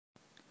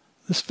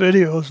This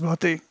video is about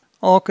the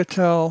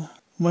Alcatel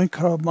Link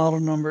Hub model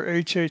number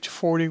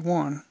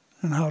HH41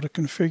 and how to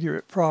configure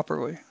it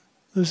properly.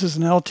 This is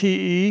an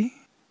LTE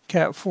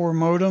Cat4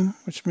 modem,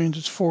 which means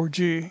it's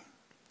 4G.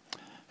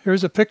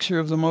 Here's a picture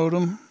of the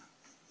modem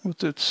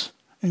with its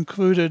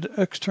included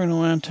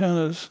external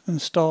antennas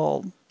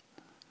installed.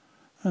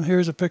 And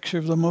here's a picture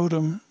of the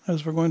modem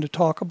as we're going to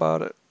talk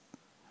about it.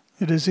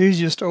 It is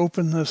easiest to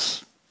open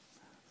this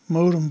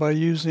modem by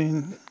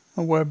using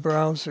a web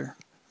browser.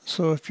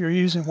 So if you're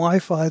using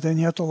Wi-Fi, then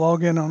you have to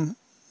log in on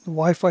the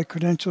Wi-Fi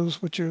credentials,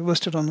 which are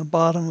listed on the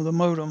bottom of the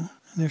modem.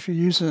 And if you're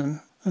using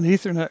an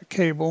Ethernet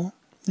cable,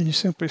 then you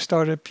simply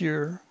start up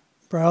your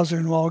browser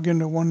and log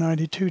into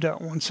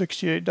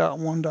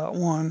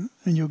 192.168.1.1,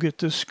 and you'll get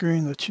this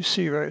screen that you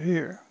see right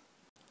here.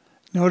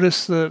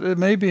 Notice that it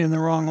may be in the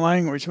wrong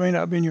language. It may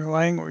not be in your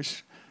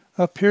language.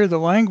 Up here, the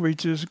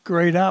language is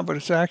grayed out, but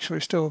it's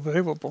actually still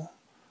available.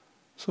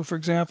 So for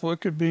example,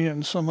 it could be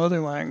in some other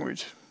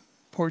language,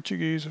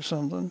 Portuguese or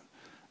something.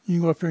 You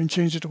can go up here and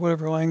change it to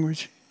whatever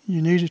language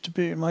you need it to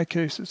be. In my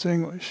case, it's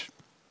English.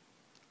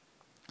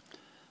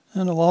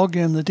 And the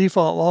login, the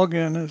default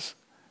login is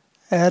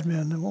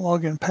admin. The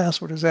login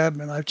password is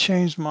admin. I've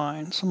changed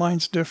mine, so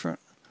mine's different.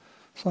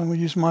 So I'm going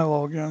to use my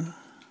login.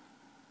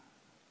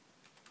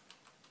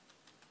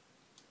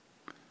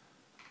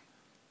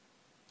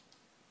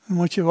 And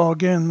once you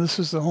log in, this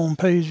is the home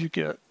page you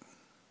get.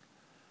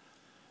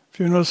 If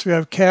you notice, we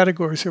have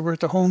categories here. We're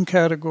at the home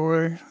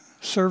category.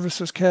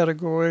 Services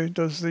category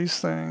does these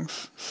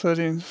things.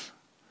 Settings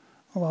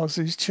allows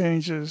these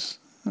changes,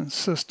 and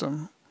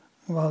system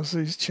allows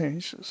these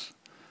changes.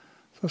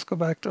 So let's go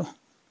back to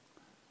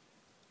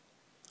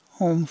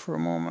home for a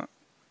moment.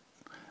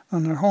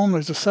 Under home,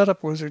 there's a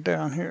setup wizard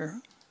down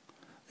here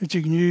that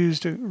you can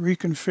use to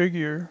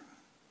reconfigure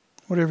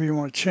whatever you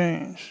want to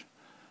change.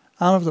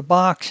 Out of the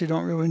box, you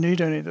don't really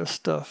need any of this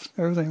stuff.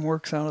 Everything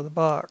works out of the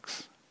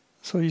box.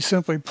 So you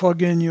simply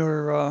plug in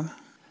your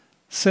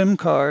SIM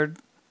card,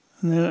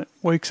 and then it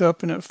wakes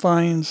up and it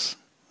finds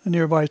a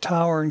nearby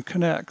tower and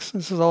connects.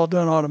 This is all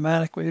done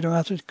automatically. You don't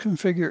have to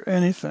configure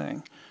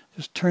anything.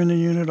 Just turn the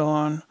unit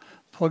on,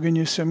 plug in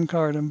your SIM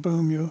card, and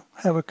boom, you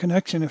have a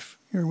connection if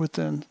you're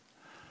within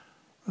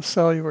a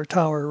cellular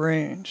tower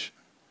range.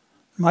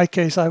 In my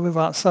case, I live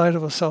outside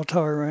of a cell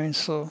tower range,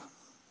 so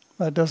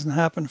that doesn't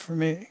happen for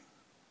me.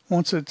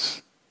 Once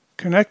it's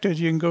connected,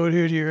 you can go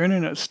here to your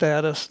internet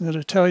status, and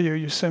it'll tell you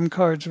your SIM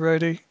card's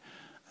ready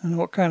and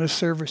what kind of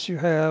service you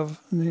have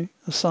and the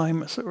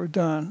assignments that were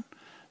done.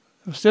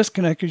 If it's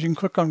disconnected, you can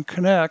click on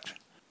connect.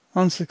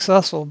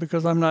 Unsuccessful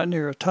because I'm not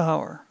near a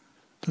tower.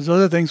 There's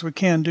other things we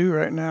can do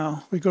right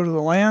now. We go to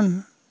the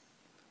LAN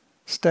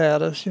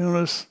status. You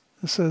notice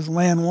it says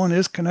LAN 1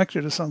 is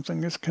connected to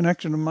something. It's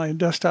connected to my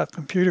desktop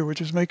computer,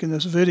 which is making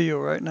this video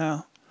right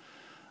now.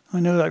 I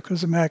know that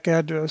because the MAC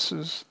address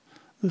is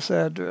this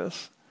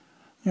address.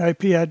 The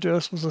IP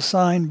address was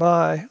assigned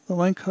by the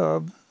Link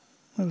Hub.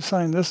 It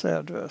assigned this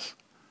address.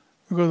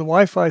 We go to the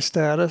Wi-Fi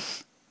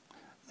status.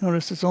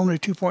 Notice it's only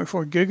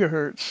 2.4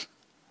 gigahertz,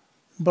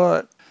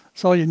 but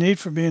it's all you need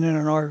for being in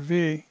an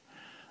RV.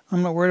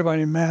 I'm not worried about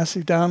any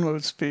massive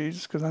download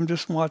speeds because I'm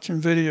just watching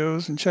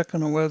videos and checking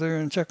the weather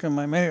and checking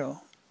my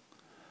mail.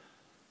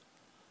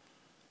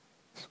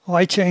 So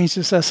I changed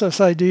this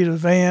SSID to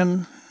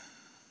VAN.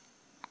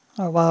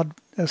 I allowed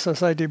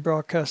SSID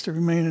broadcast to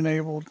remain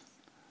enabled.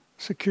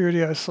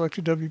 Security, I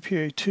selected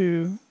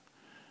WPA2,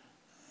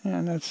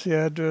 and that's the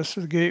address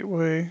of the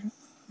gateway,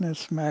 and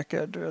that's MAC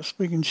address.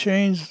 We can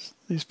change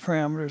these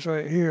parameters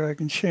right here. I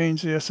can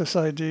change the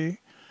SSID.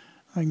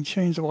 I can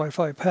change the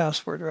Wi-Fi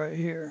password right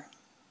here.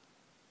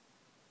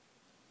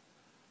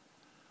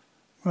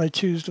 I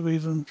choose to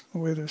leave them the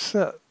way they're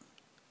set.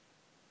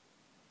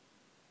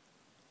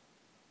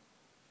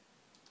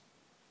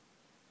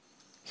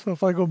 So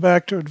if I go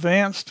back to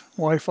advanced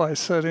Wi-Fi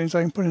settings,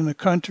 I can put in the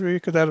country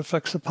because that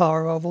affects the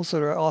power levels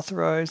that are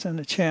authorized and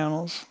the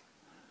channels.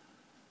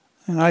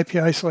 And IP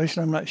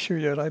isolation, I'm not sure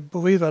yet. I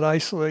believe that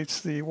isolates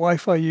the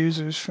Wi-Fi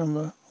users from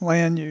the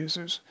LAN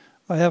users.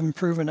 I haven't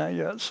proven that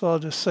yet, so I'll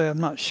just say I'm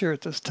not sure at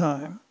this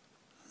time.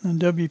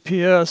 And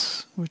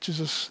WPS, which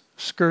is a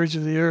scourge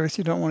of the earth,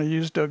 you don't want to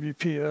use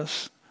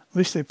WPS. At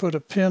least they put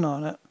a pin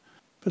on it.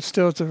 But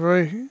still, it's a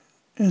very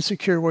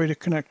insecure way to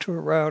connect to a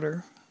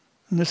router.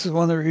 And this is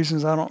one of the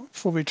reasons I don't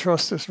fully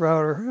trust this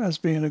router as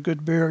being a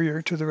good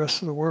barrier to the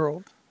rest of the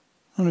world.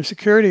 Under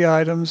security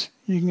items,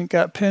 you can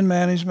get PIN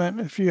management.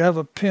 If you have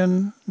a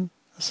PIN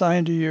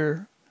assigned to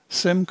your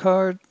SIM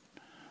card,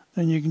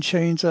 then you can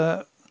change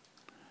that.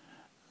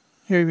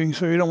 Here,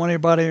 so you don't want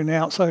anybody in the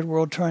outside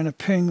world trying to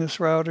ping this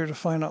router to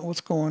find out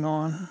what's going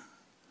on.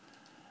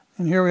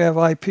 And here we have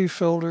IP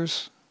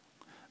filters,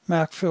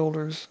 MAC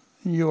filters,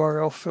 and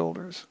URL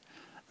filters.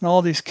 In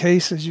all these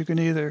cases, you can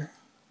either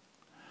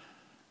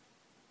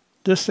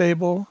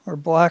disable or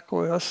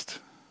blacklist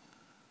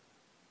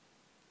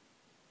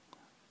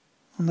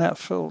on that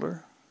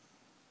filter.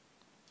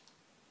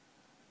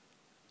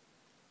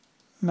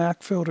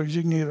 MAC filters,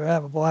 you can either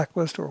have a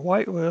blacklist or a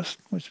whitelist,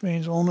 which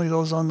means only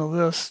those on the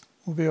list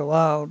will be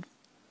allowed.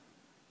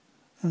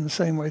 And the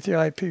same way with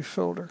the IP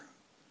filter.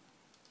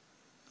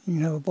 You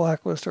can have a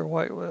blacklist or a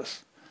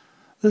whitelist.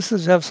 This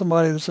is have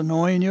somebody that's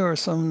annoying you or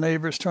some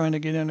neighbors trying to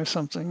get in or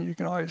something. You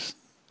can always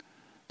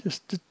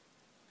just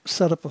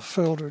set up a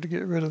filter to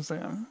get rid of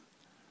them.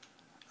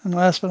 And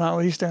last but not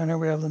least, down here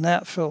we have the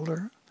NAT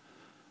filter.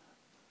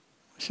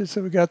 I should say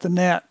we got the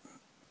NAT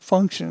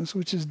functions,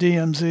 which is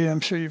DMZ.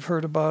 I'm sure you've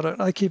heard about it.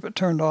 I keep it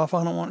turned off.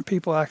 I don't want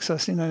people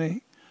accessing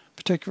any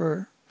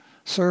particular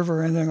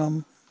server or anything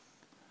on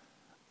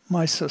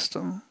my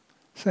system.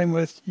 Same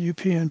with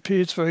UPnP.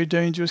 It's very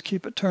dangerous.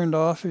 Keep it turned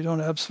off. You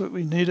don't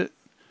absolutely need it.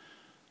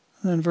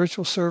 And then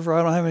virtual server.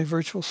 I don't have any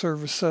virtual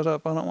servers set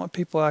up. I don't want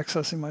people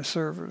accessing my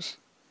servers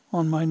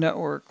on my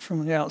network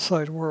from the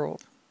outside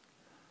world.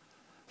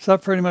 So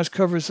that pretty much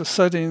covers the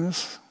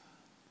settings.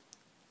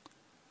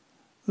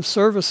 The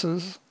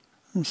services.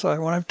 I'm sorry,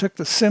 when I took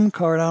the SIM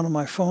card out of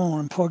my phone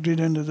and plugged it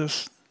into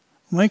this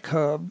Link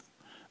Hub,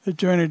 it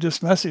generated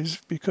this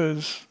message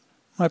because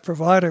my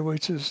provider,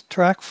 which is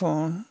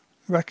TracFone,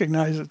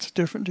 recognized it's a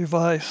different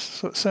device.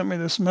 So it sent me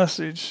this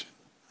message.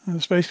 And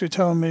it's basically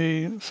telling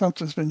me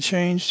something's been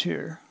changed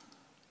here.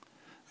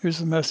 Here's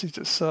the message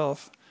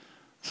itself.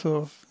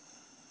 So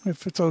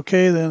if it's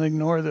okay, then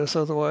ignore this.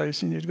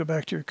 Otherwise, you need to go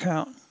back to your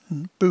account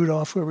and boot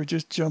off whoever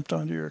just jumped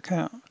onto your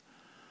account.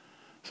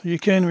 So you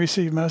can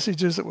receive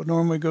messages that would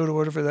normally go to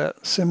whatever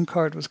that SIM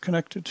card was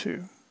connected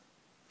to.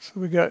 So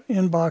we got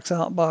inbox,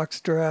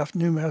 outbox, draft,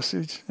 new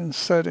message, and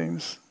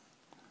settings.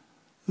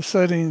 The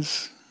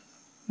settings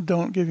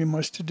don't give you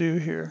much to do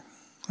here.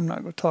 I'm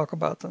not going to talk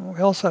about them. We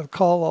also have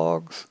call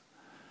logs.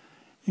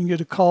 You can get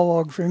a call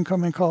log for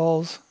incoming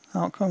calls,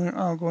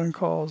 outgoing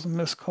calls, and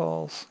missed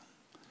calls.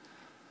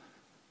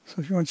 So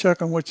if you want to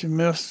check on what you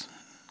missed,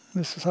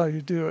 this is how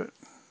you do it.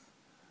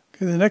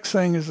 Okay, the next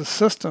thing is the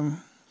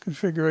system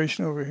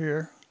configuration over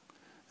here.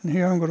 And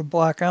here I'm going to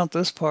black out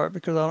this part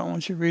because I don't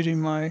want you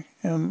reading my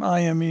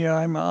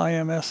IMEI, my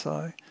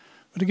IMSI.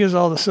 But it gives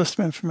all the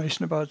system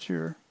information about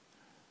your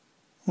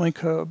Link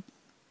Hub.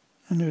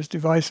 And there's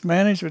device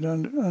management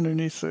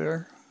underneath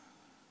there,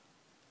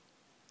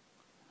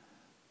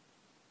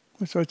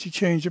 which lets you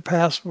change your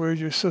password,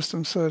 your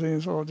system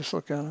settings. I'll just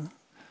look at them.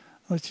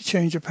 Lets you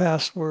change your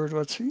password,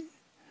 lets you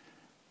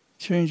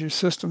change your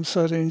system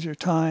settings, your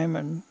time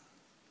and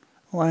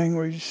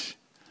language,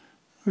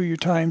 who your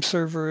time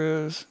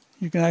server is.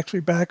 You can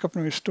actually back up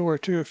and restore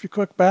too. If you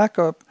click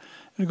backup,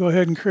 it'll go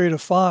ahead and create a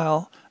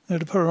file,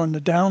 and it'll put it on the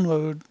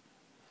download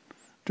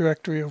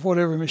directory of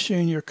whatever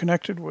machine you're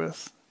connected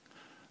with.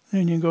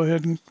 Then you can go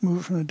ahead and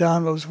move it from the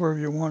downloads wherever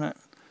you want it.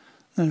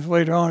 And if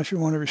later on, if you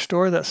want to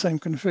restore that same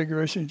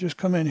configuration, you just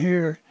come in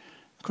here,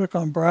 click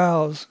on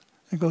Browse.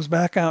 It goes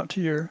back out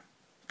to your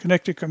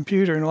connected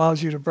computer and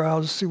allows you to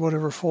browse, see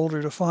whatever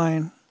folder to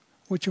find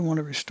what you want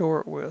to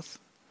restore it with.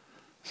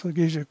 So it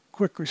gives you a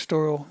quick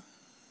restore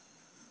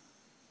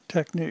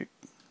technique.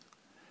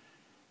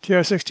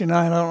 TR69,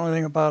 I don't know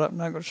anything about it. I'm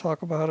not going to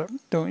talk about it.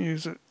 Don't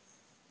use it.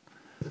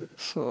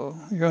 So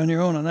you're on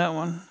your own on that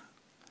one.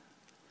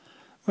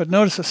 But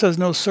notice it says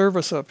no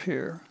service up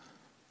here.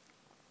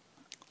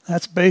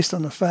 That's based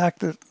on the fact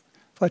that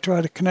if I try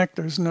to connect,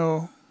 there's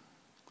no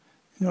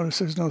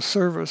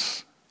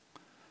service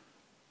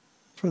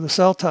for the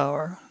cell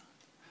tower,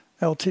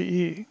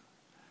 LTE.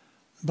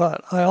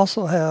 But I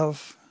also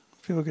have,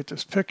 if you look at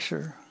this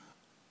picture,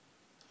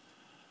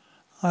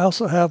 I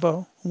also have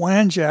a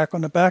WAN jack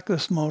on the back of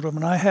this modem,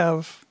 and I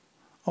have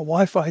a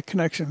Wi-Fi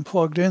connection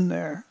plugged in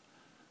there.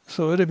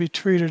 So it'll be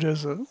treated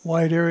as a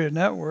wide area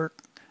network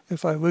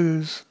if I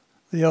lose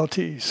the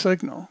LTE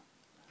signal.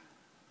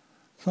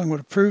 So I'm going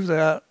to prove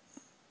that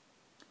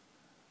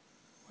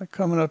by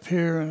coming up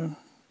here, and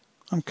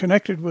I'm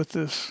connected with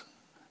this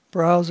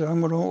browser.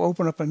 I'm going to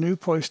open up a new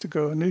place to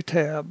go, a new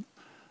tab.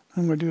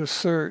 I'm going to do a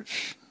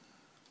search.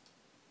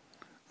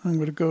 I'm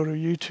going to go to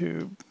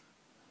YouTube.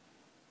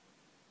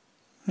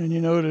 And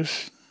you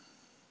notice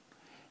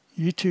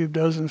YouTube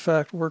does in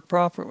fact work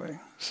properly.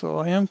 So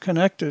I am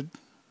connected.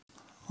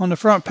 On the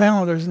front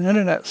panel, there's an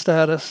internet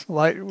status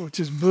light, which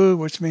is blue,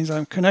 which means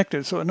I'm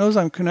connected. So it knows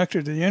I'm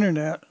connected to the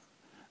internet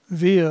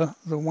via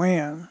the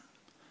WAN.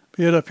 But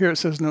yet up here it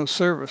says no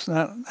service, and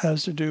that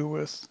has to do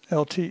with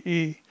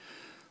LTE.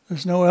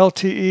 There's no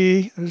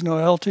LTE, there's no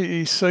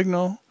LTE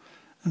signal.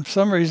 And for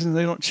some reason,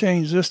 they don't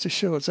change this to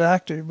show it's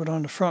active, but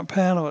on the front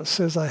panel, it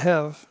says I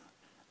have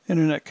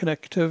internet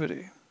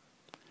connectivity,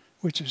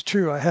 which is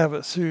true. I have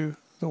it through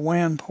the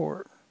WAN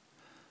port.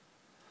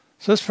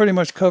 So this pretty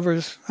much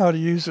covers how to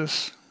use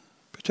this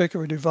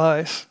particular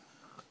device.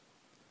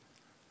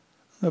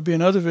 There'll be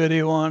another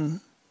video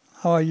on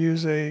how I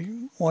use a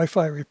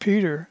Wi-Fi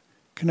repeater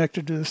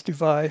connected to this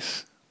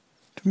device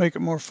to make it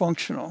more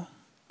functional.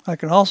 I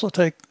can also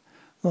take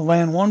the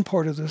LAN 1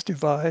 port of this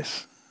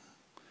device,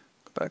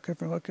 go back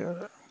up and look at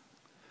it.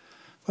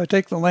 If I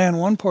take the LAN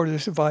 1 port of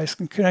this device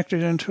and connect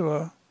it into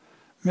a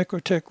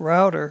Mikrotik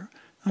router,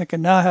 I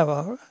can now have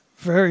a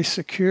very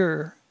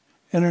secure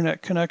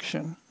internet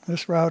connection.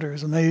 This router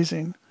is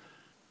amazing,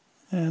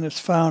 and it's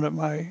found at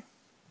my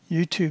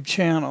YouTube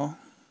channel.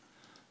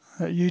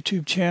 That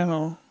YouTube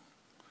channel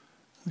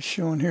was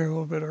shown here a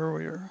little bit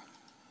earlier.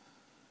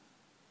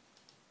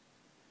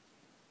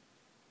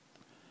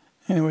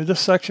 Anyway, this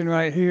section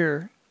right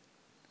here,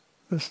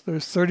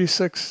 there's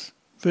 36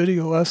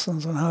 video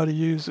lessons on how to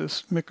use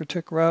this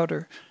Mikrotik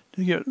router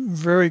to get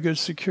very good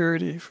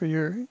security for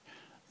your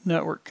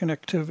network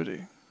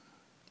connectivity.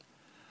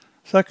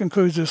 So that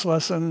concludes this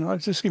lesson. I'll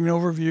just give you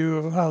an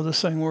overview of how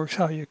this thing works,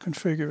 how you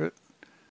configure it.